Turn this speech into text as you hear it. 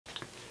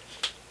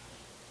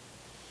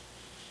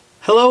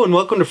Hello and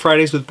welcome to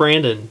Fridays with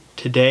Brandon.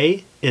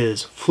 Today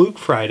is Fluke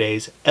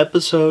Fridays,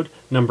 episode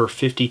number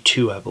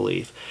 52, I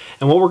believe.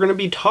 And what we're going to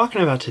be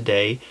talking about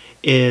today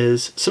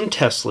is some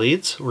test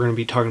leads. We're going to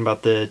be talking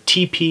about the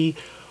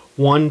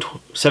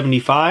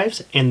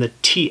TP175s and the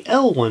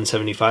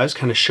TL175s,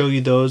 kind of show you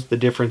the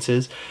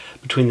differences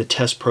between the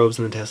test probes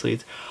and the test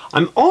leads.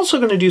 I'm also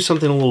going to do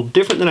something a little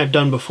different than I've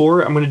done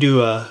before. I'm going to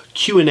do a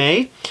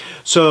Q&A.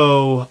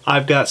 So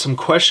I've got some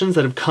questions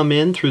that have come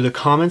in through the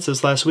comments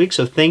this last week.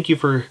 So thank you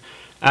for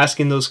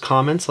asking those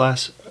questions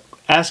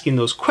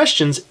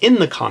in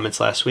the comments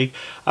last week.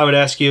 I would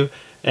ask you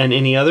and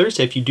any others,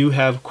 if you do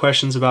have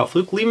questions about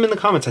Fluke, leave them in the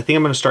comments. I think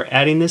I'm going to start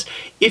adding this.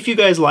 If you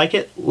guys like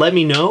it, let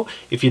me know.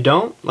 If you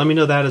don't, let me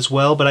know that as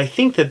well. But I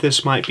think that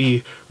this might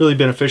be really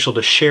beneficial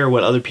to share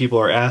what other people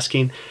are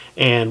asking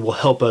and will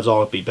help us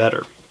all be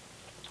better.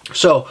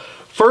 So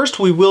first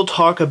we will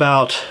talk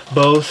about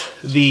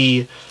both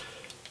the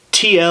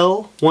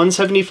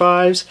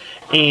TL175s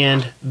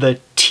and the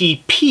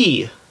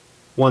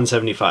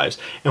TP175s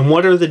and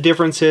what are the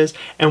differences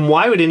and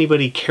why would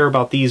anybody care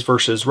about these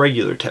versus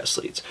regular test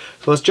leads.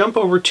 So let's jump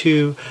over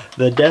to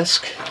the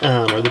desk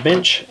or the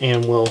bench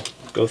and we'll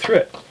go through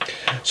it.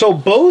 So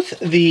both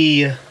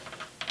the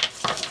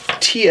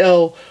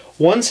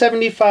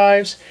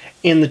TL175s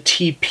and the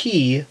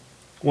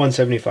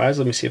TP175s,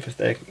 let me see if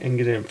I can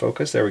get it in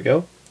focus. There we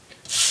go.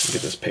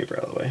 Get this paper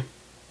out of the way.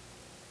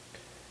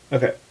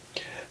 Okay,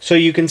 so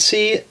you can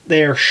see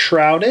they are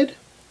shrouded,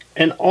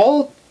 and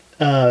all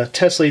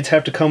test leads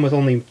have to come with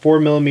only 4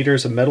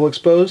 millimeters of metal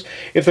exposed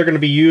if they're going to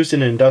be used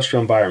in an industrial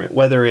environment,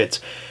 whether it's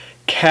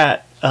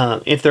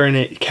if they're in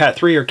a Cat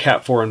 3 or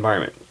Cat 4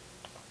 environment.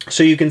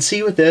 So you can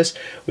see with this,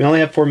 we only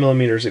have 4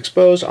 millimeters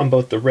exposed on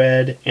both the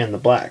red and the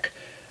black.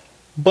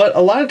 But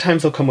a lot of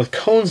times they'll come with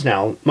cones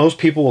now. Most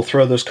people will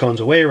throw those cones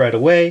away right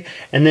away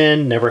and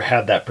then never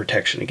have that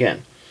protection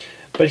again.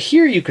 But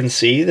here you can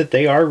see that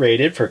they are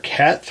rated for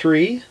Cat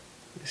 3. Let me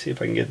see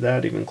if I can get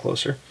that even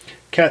closer.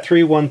 Cat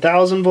 3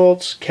 1000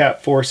 volts,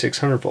 Cat 4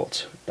 600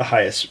 volts, the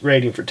highest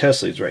rating for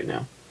test leads right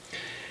now.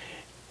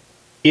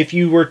 If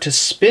you were to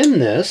spin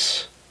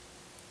this,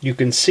 you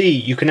can see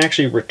you can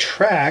actually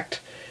retract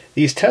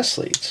these test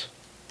leads,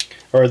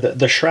 or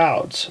the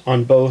shrouds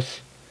on both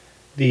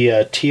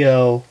the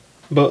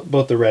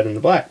both the red and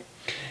the black.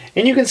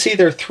 And you can see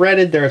they're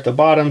threaded there at the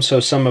bottom, so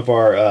some of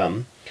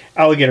our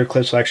alligator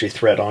clips will actually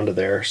thread onto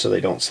there so they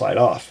don't slide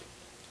off.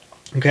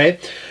 Okay,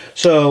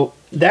 so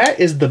that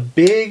is the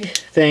big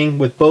thing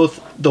with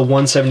both the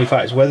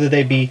 175s, whether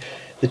they be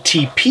the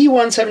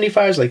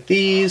TP175s like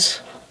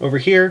these over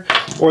here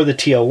or the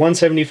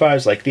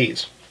TL175s like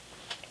these.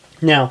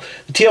 Now,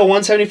 the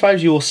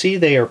TL175s, you will see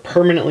they are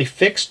permanently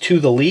fixed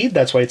to the lead.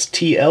 That's why it's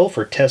TL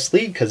for test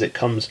lead, because it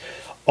comes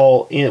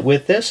all in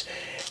with this.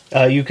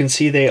 You can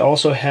see they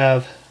also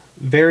have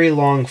very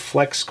long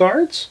flex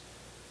guards.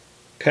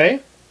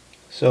 Okay,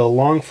 so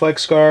long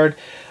flex guard.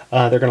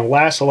 They're going to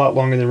last a lot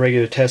longer than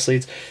regular test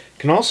leads.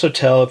 You can also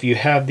tell if you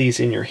have these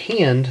in your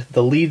hand,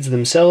 the leads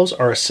themselves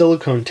are a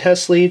silicone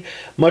test lead,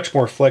 much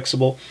more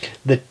flexible.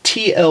 The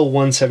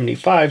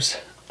TL175s,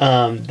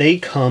 they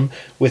come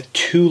with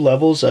 2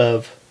 levels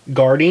of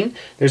guarding.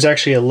 There's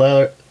actually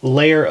a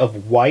layer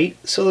of white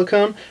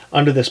silicone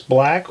under this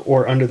black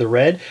or under the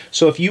red.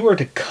 So if you were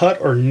to cut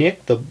or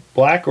nick the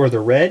black or the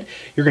red,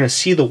 you're going to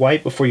see the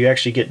white before you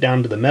actually get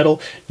down to the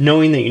metal,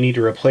 knowing that you need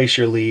to replace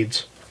your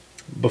leads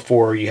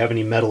before you have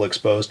any metal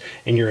exposed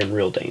and you're in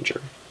real danger.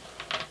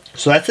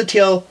 So that's the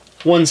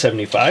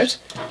TL175s.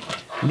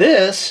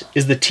 This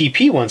is the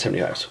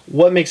TP175s.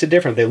 What makes it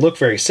different? They look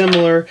very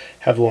similar,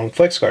 have the long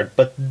flex guard,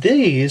 but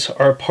these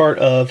are part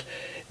of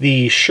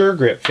the Sure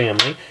Grip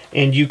family,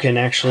 and you can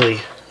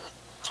actually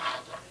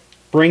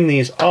bring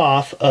these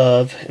off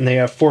of, and they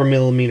have 4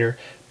 millimeter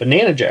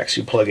banana jacks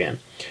you plug in.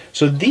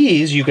 So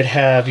these, you could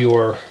have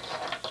your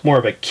more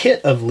of a kit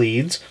of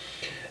leads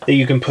that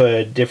you can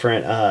put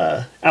different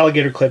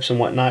alligator clips and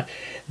whatnot.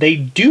 They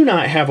do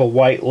not have a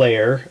white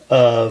layer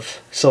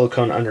of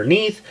silicone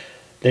underneath.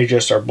 They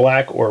just are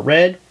black or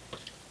red,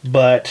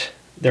 but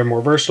they're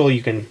more versatile.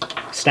 You can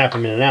snap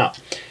them in and out,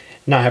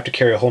 not have to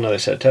carry a whole nother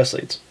set of test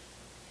leads.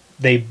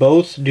 They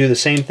both do the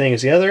same thing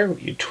as the other.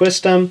 You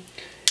twist them,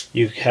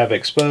 you have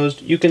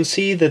exposed. You can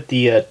see that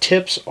the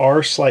tips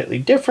are slightly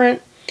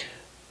different.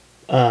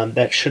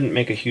 That shouldn't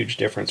make a huge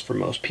difference for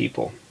most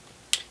people.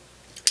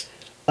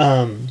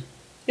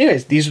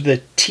 Anyways, these are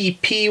the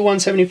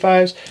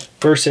TP175s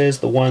versus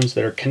the ones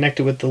that are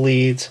connected with the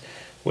leads,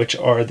 which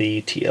are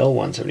the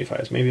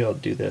TL175s. Maybe I'll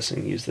do this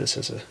and use this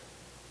as a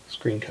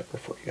screen cover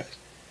for you guys.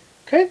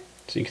 Okay,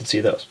 so you can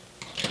see those.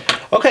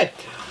 Okay,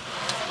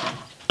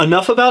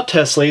 enough about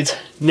test leads.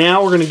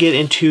 Now we're going to get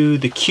into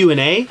the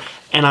Q&A,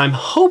 and I'm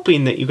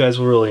hoping that you guys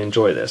will really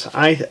enjoy this.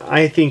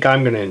 I think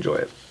I'm going to enjoy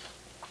it.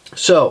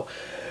 So,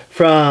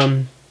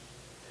 from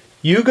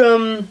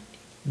Yugam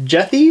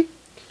Jethi,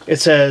 it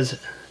says,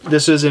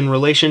 this is in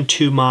relation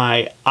to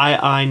my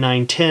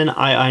II910,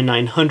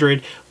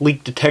 II900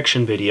 leak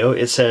detection video.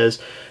 It says,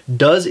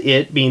 does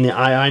it, being the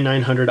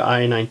II900,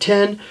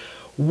 II910,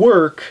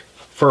 work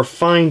for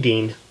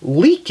finding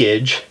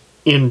leakage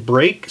in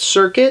brake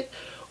circuit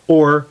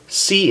or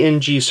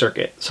CNG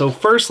circuit. So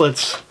first I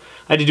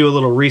had to do a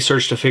little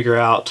research to figure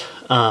out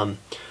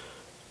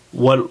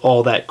what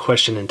all that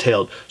question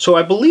entailed. So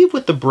I believe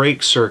with the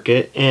brake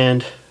circuit,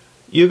 and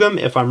Yugam,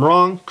 if I'm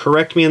wrong,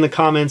 correct me in the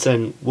comments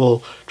and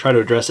we'll try to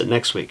address it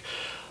next week.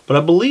 But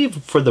I believe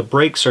for the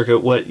brake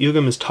circuit, what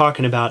Yugam is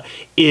talking about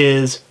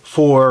is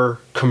for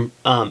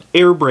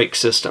air brake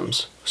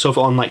systems. So if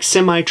on like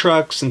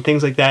semi-trucks and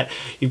things like that,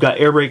 you've got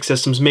air brake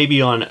systems, maybe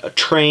on a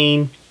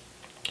train,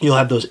 you'll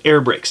have those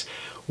air brakes.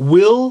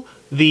 Will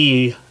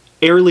the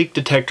air leak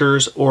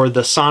detectors or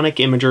the sonic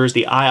imagers,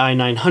 the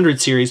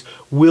II900 series,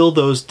 will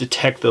those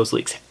detect those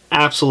leaks?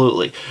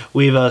 Absolutely.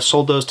 We've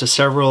sold those to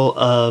several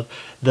of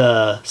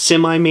the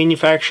semi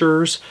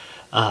manufacturers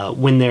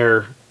when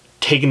they're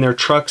taking their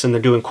trucks and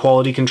they're doing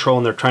quality control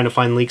and they're trying to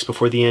find leaks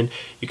before the end.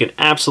 You can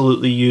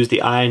absolutely use the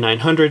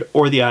II900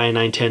 or the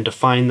II910 to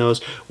find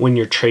those when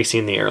you're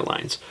tracing the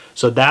airlines.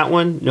 So that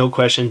one, no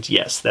questions,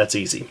 yes, that's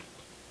easy.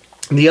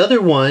 The other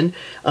one,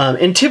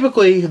 and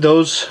typically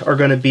those are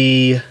going to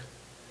be,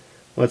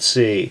 let's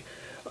see,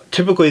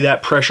 typically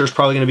that pressure is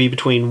probably going to be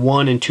between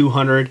 1 and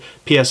 200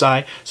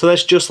 psi. So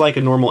that's just like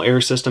a normal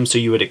air system, so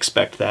you would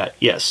expect that.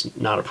 Yes,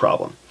 not a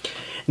problem.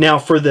 Now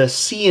for the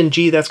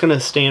CNG, that's going to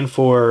stand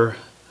for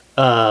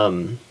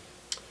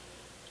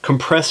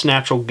compressed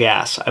natural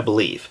gas, I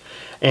believe.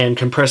 And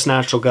compressed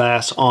natural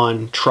gas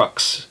on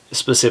trucks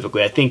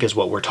specifically, I think is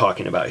what we're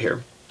talking about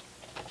here.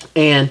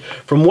 And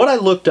from what I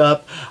looked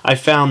up, I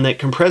found that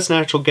compressed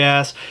natural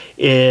gas,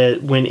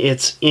 when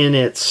it's in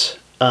its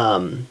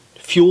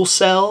fuel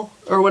cell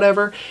or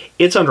whatever,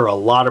 it's under a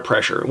lot of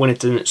pressure when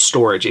it's in its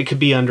storage. It could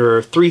be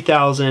under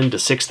 3,000 to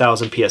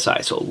 6,000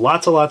 psi, so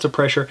lots of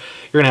pressure.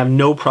 You're gonna have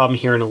no problem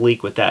hearing a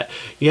leak with that.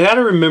 You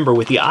gotta remember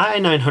with the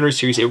II900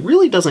 series, it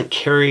really doesn't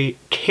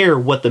care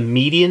what the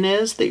median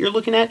is that you're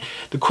looking at.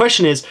 The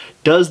question is,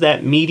 does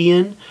that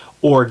median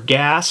or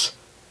gas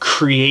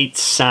create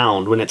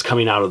sound when it's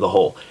coming out of the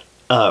hole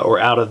or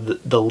out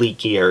of the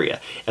leaky area?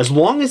 As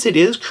long as it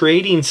is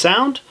creating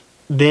sound,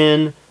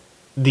 then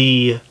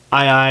the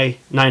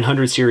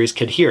II900 series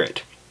could hear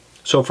it.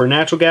 So for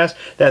natural gas,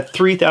 that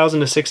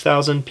 3,000 to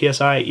 6,000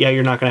 psi, yeah,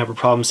 you're not going to have a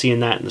problem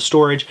seeing that in the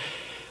storage.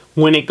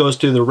 When it goes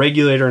through the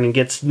regulator and it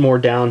gets more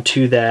down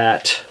to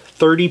that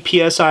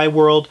 30 psi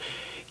world,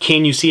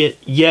 can you see it?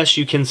 Yes,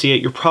 you can see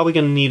it. You're probably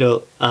going to need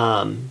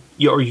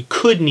or you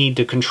could need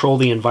to control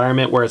the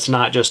environment where it's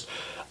not just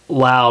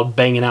loud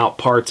banging out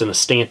parts in a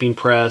stamping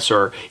press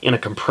or in a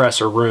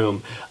compressor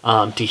room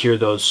to hear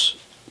those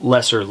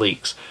lesser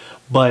leaks.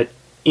 But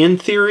in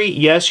theory,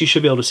 yes, you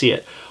should be able to see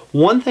it.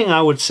 One thing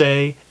I would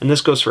say, and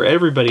this goes for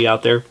everybody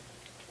out there,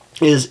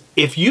 is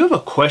if you have a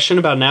question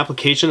about an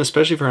application,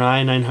 especially for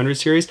an II900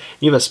 series,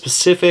 you have a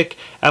specific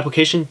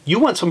application, you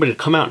want somebody to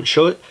come out and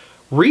show it,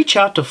 reach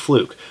out to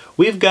Fluke.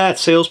 We've got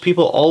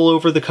salespeople all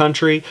over the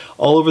country,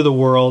 all over the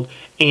world,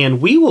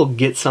 and we will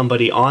get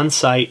somebody on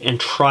site and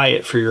try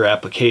it for your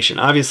application.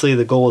 Obviously,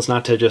 the goal is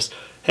not to just,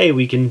 hey,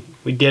 we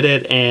did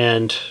it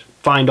and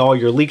find all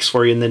your leaks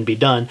for you and then be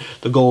done.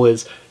 The goal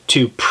is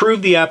to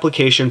prove the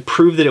application,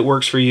 prove that it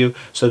works for you,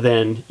 so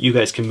then you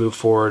guys can move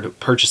forward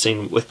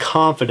purchasing with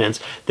confidence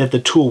that the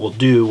tool will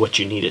do what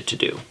you need it to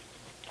do.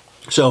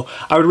 So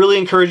I would really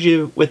encourage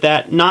you with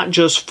that, not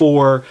just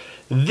for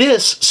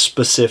this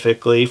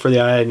specifically for the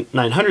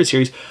II900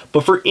 series,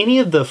 but for any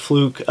of the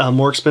Fluke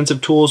more expensive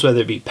tools,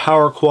 whether it be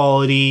power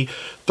quality,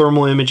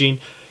 thermal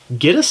imaging,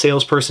 get a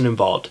salesperson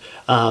involved.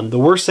 The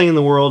worst thing in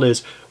the world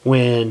is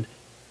when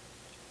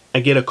I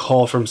get a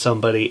call from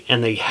somebody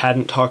and they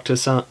hadn't talked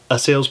to a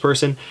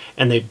salesperson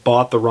and they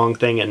bought the wrong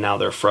thing and now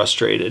they're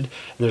frustrated.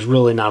 And there's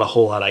really not a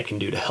whole lot I can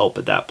do to help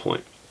at that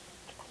point.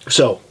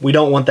 So we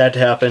don't want that to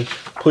happen.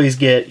 Please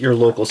get your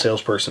local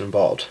salesperson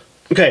involved.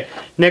 Okay,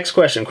 next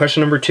question.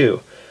 Question number 2.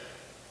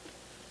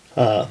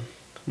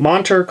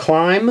 Monter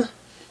Climb,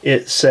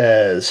 it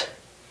says,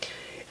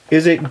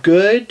 is it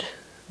good,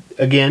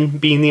 again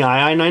being the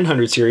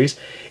II900 series,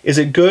 is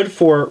it good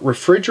for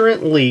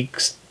refrigerant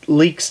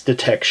leaks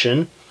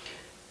detection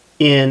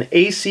in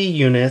AC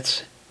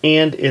units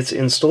and its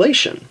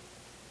installation?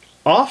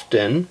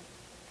 Often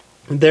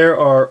there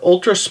are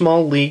ultra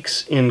small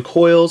leaks in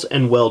coils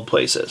and weld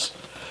places.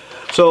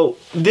 So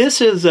this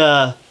is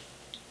a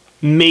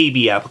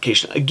maybe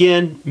application.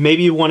 Again,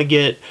 maybe you want to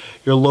get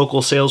your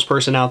local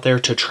salesperson out there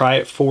to try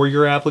it for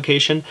your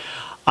application.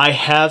 I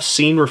have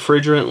seen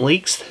refrigerant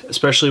leaks,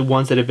 especially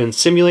ones that have been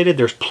simulated.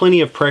 There's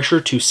plenty of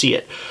pressure to see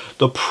it.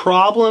 The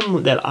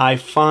problem that I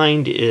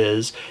find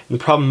is, and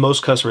the problem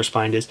most customers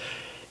find is,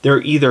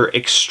 they're either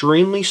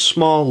extremely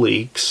small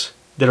leaks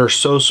that are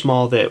so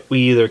small that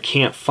we either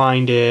can't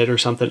find it or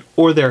something,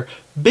 or they're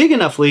big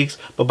enough leaks,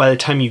 but by the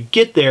time you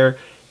get there,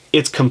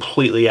 it's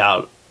completely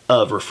out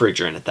of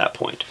refrigerant at that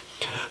point.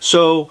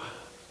 So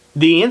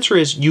the answer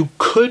is you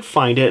could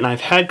find it, and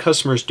I've had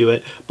customers do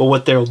it, but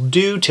what they'll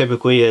do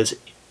typically is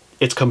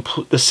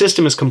the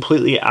system is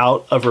completely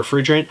out of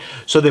refrigerant,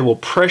 so they will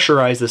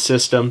pressurize the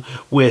system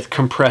with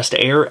compressed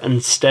air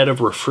instead of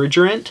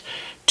refrigerant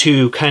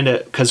to kind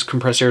of, because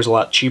compressed air is a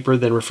lot cheaper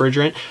than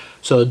refrigerant.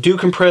 So they'll do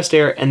compressed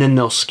air, and then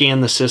they'll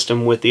scan the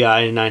system with the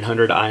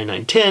i900,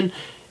 i910,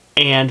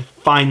 and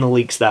find the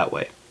leaks that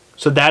way.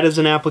 So that is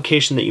an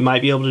application that you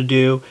might be able to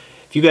do.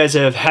 If you guys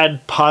have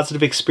had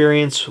positive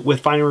experience with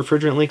finding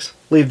refrigerant leaks,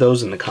 leave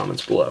those in the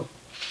comments below.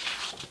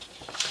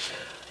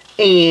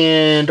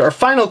 And our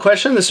final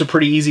question, this is a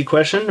pretty easy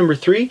question, number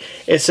 3.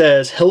 It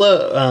says,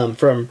 hello,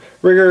 from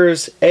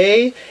Riggers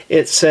A.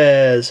 It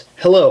says,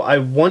 hello, I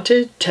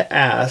wanted to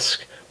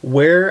ask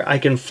where I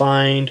can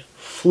find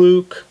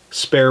Fluke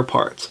spare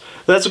parts.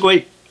 That's a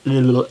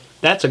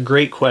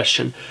great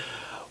question.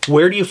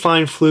 Where do you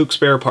find Fluke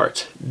spare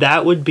parts?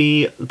 That would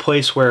be the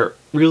place where it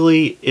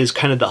really is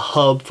kind of the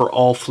hub for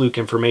all Fluke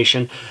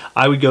information.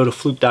 I would go to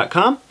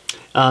fluke.com.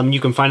 You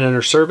can find it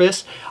under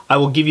service. I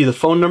will give you the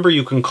phone number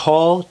you can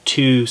call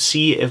to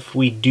see if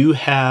we do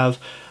have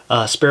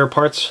spare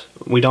parts.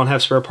 We don't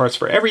have spare parts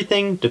for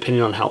everything,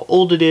 depending on how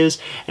old it is,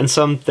 and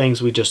some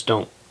things we just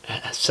don't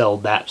sell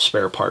that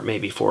spare part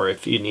maybe for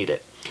if you need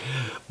it.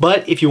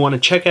 But if you want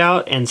to check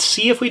out and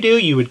see if we do,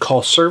 you would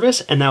call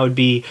service, and that would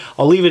be,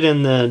 I'll leave it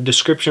in the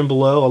description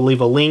below. I'll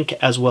leave a link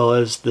as well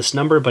as this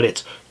number, but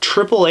it's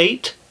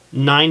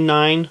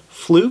 888-99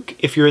 Fluke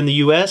if you're in the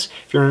US.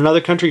 If you're in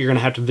another country, you're going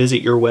to have to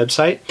visit your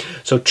website.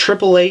 So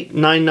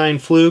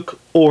 888-99 Fluke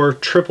or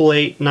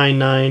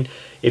 888-99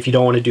 if you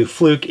don't want to do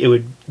Fluke. It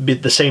would be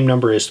the same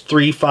number as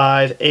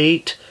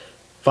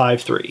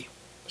 35853.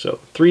 So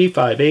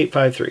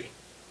 35853.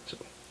 So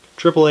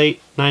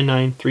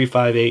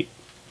 888-99-35853.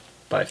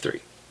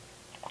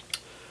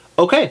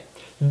 Okay,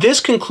 this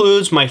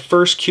concludes my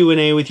first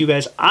Q&A with you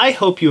guys. I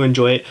hope you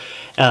enjoy it.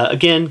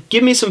 Again,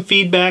 give me some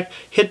feedback,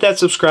 hit that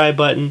subscribe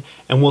button,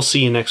 and we'll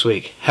see you next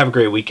week. Have a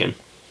great weekend.